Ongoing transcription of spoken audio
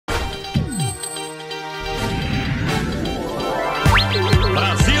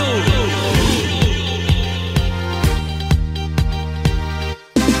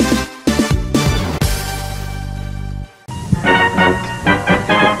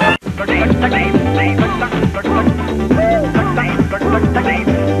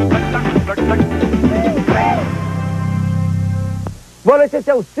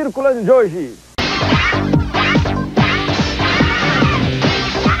é o Circulando de hoje.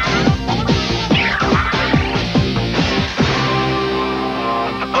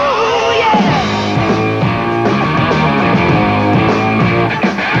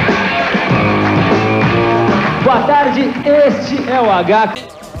 Boa tarde, este é o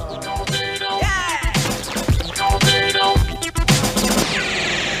Huck.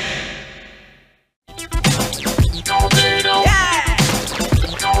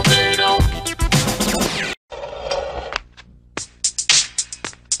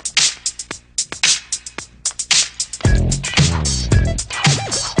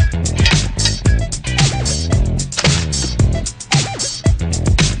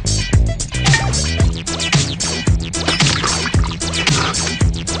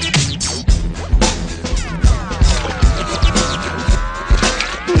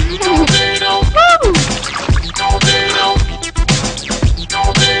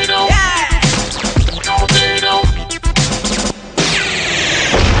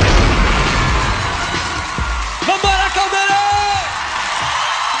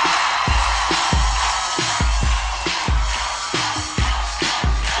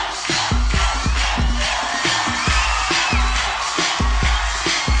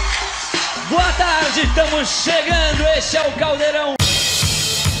 Boa tarde, estamos chegando, este é o Caldeirão.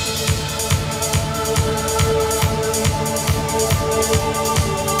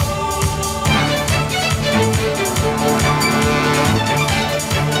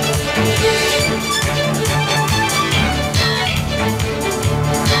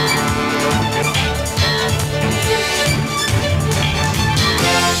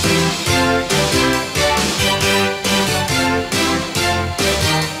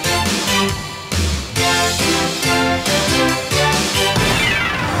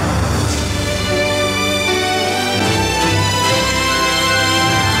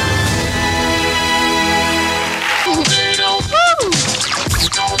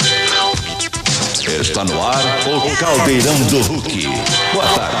 Está no ar o Caldeirão do Huck. Boa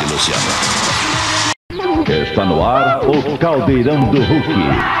tarde, Luciano. Está no ar o Caldeirão do Huck.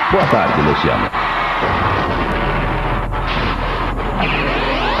 Boa tarde, Luciano.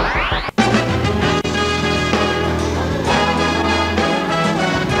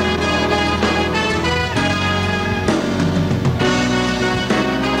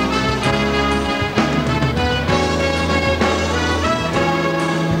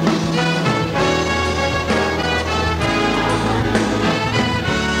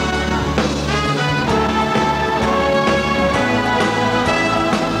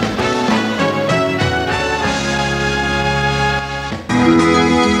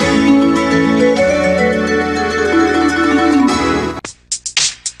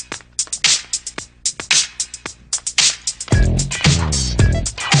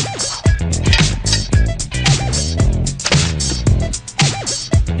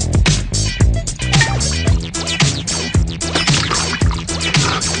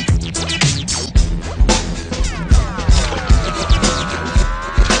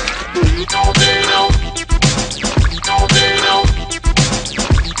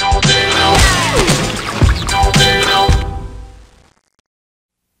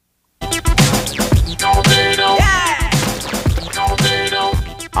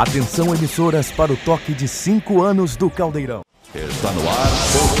 Atenção, emissoras, para o toque de 5 anos do Caldeirão. Está no ar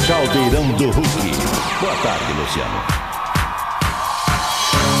o Caldeirão do Huck. Boa tarde, Luciano.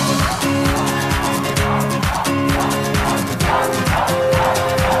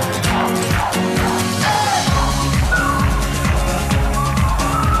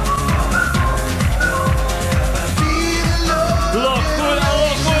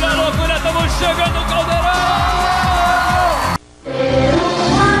 Loucura, estamos chegando no Caldeirão!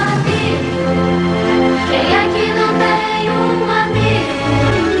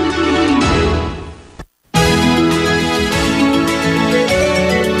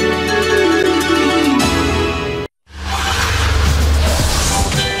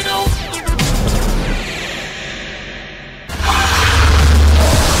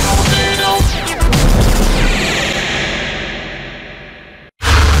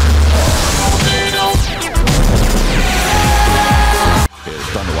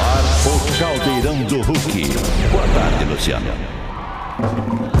 Caldeirão do Huck. Boa tarde, Luciano.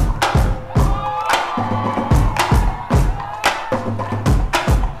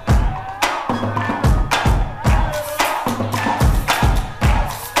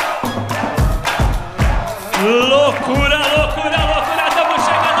 Loucura, estamos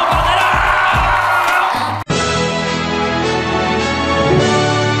chegando no Caldeirão!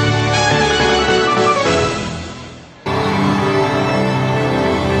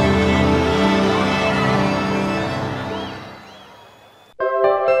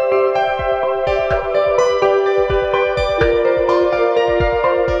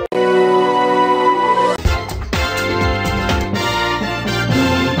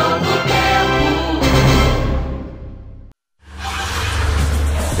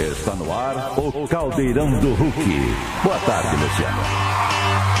 Está no ar o Caldeirão do Huck. Boa tarde, Luciano.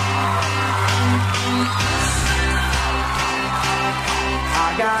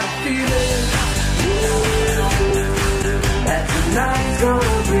 I got a feeling that tonight's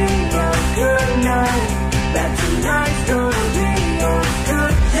gonna be a good night. That tonight's gonna be a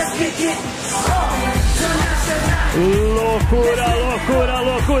good. Let's kick it. Loucura, loucura,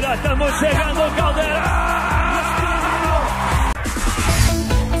 loucura, estamos chegando ao Caldeirão!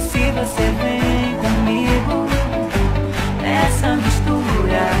 Se você vem comigo nessa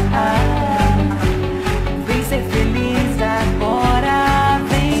mistura, vem ser feliz agora,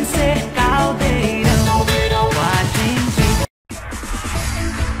 vem ser caldeirão com a gente.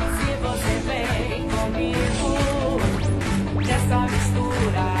 Se você vem comigo nessa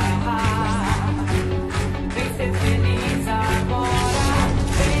mistura, vem ser feliz agora,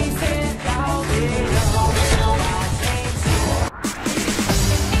 vem ser caldeirão com a gente.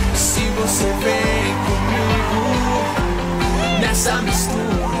 Se você vem comigo nessa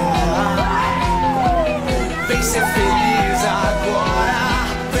mistura, vem ser feliz agora,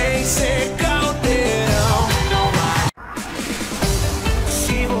 vem ser caldeirão.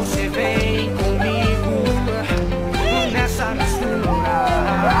 Se você vem comigo nessa mistura,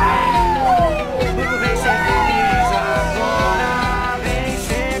 vem ser feliz agora, vem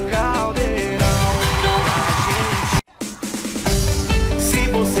ser caldeirão. Se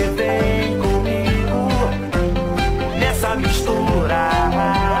você vem comigo nessa mistura,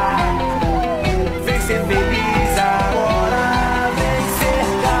 vem ser feliz agora, vem ser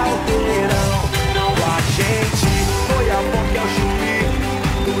caldeirão com a gente. Foi a boca ao chuí,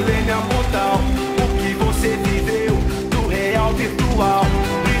 do leme ao montão, o que você viveu do real virtual.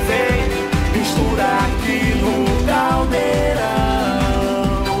 E vem misturar aqui no caldeirão.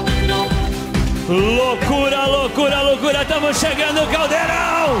 Loucura, loucura, loucura, estamos chegando ao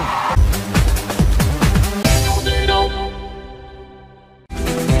Caldeirão!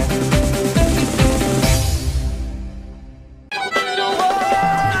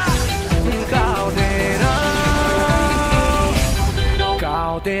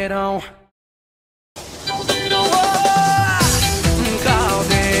 Caldeirão.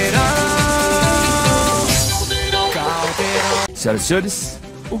 Senhoras e senhores,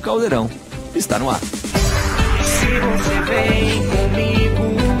 o Caldeirão está no ar. Se você vem comigo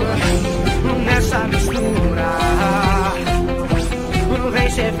nessa mistura, vem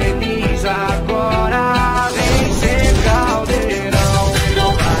ser feliz agora, vem ser caldeirão.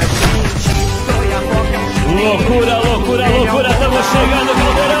 Loucura, loucura, loucura, estamos chegando ao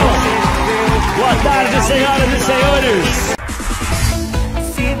Caldeirão! Boa tarde, senhoras e senhores!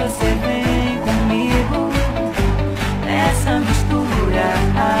 Se você vem comigo nessa mistura,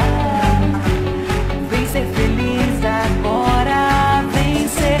 vem ser feliz agora, vem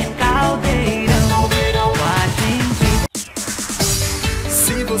ser caldeirão com a gente.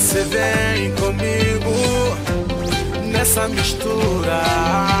 Se você vem comigo nessa mistura,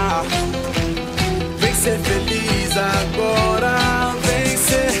 vem ser feliz agora, vem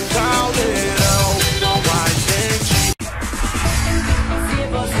ser caldeirão com a gente. Se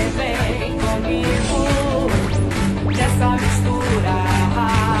você vem comigo nessa mistura,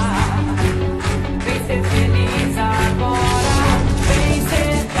 vem ser feliz agora, vem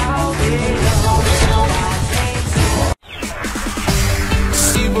ser caldeirão com a gente.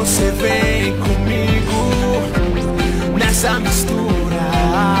 Se você vem comigo nessa mistura,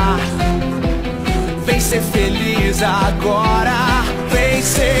 vem ser feliz agora, vem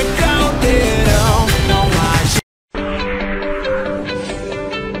ser caldeirão com a gente.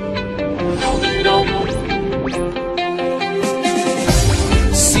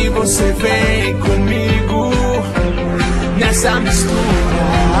 Se você vem comigo nessa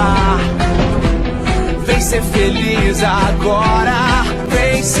mistura, vem ser feliz agora,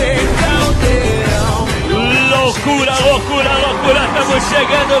 vem ser caldeirão. Loucura, loucura, loucura, estamos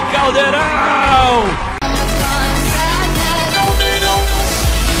chegando ao Caldeirão!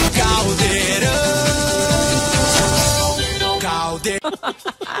 Caldeirão, caldeirão.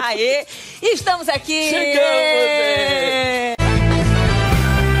 Aê, estamos aqui! Chegamos!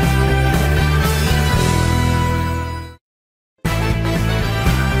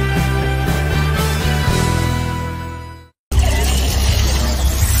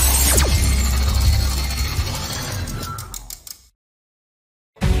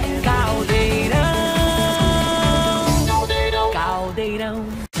 Caldeirão, caldeirão,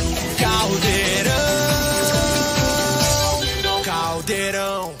 caldeirão,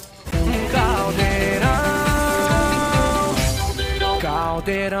 caldeirão,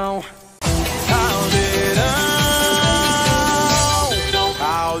 caldeirão, caldeirão.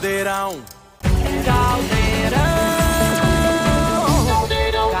 Caldeirão.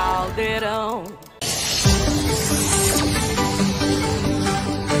 Caldeirão, caldeirão.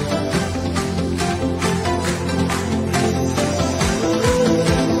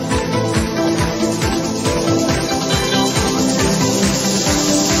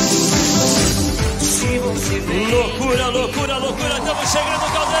 Loucura, loucura, loucura, estamos chegando no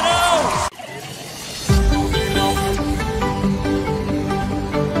caldeirão!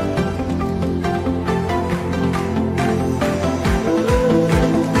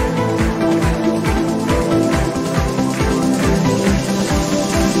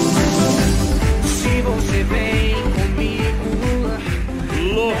 Se você vem comigo.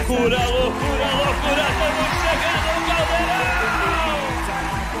 Loucura, loucura, loucura, estamos chegando no caldeirão!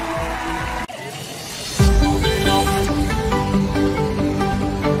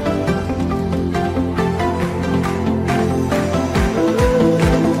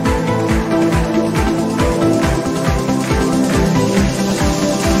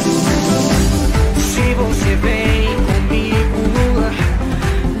 Se você vem comigo.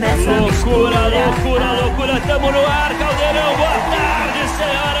 Loucura, loucura, loucura, estamos no ar, caldeirão, boa tarde,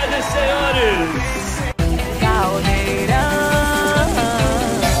 senhoras e senhores! Caldeirão,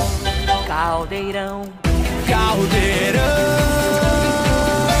 caldeirão. Caldeirão.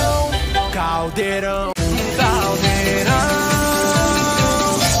 Caldeirão.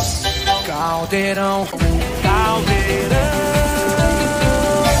 Caldeirão. Caldeirão.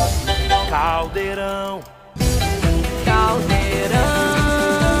 Caldeirão. Caldeirão,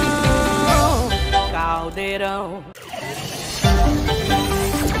 caldeirão.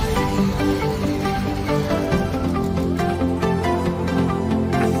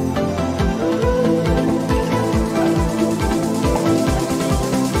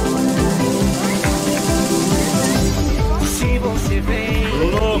 Se você vem.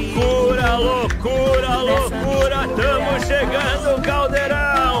 Loucura, loucura, loucura, estamos chegando no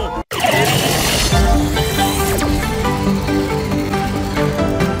caldeirão!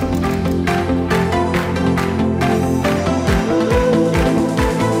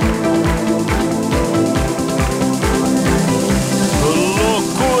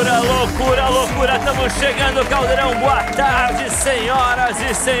 Loucura, loucura, loucura, estamos chegando no caldeirão, boa tarde, senhoras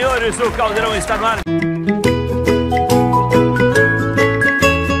e senhores, o caldeirão está no ar.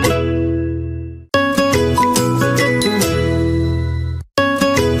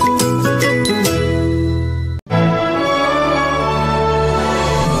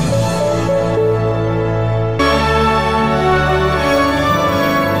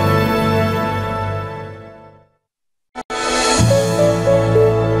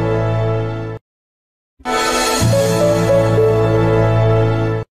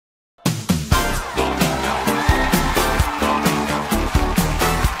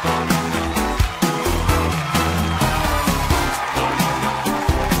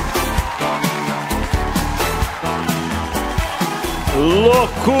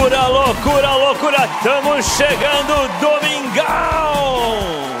 Loucura, loucura, loucura, estamos chegando,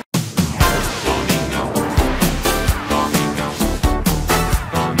 domingão!